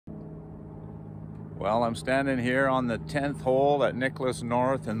Well, I'm standing here on the 10th hole at Nicklaus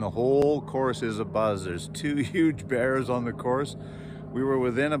North, and the whole course is abuzz. There's two huge bears on the course. We were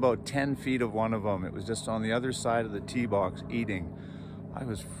within about 10 feet of one of them. It was just on the other side of the tee box eating. I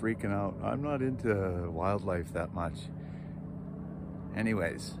was freaking out. I'm not into wildlife that much.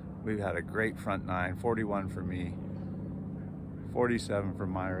 Anyways, we've had a great front nine. 41 for me, 47 for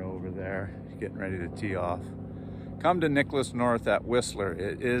Myra over there, getting ready to tee off. Come to Nicklaus North at Whistler.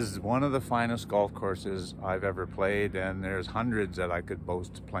 It is one of the finest golf courses I've ever played, and there's hundreds that I could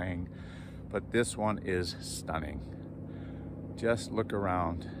boast playing, but this one is stunning. Just look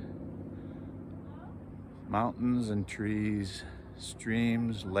around. Mountains and trees,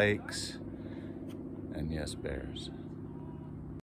 streams, lakes, and yes, bears.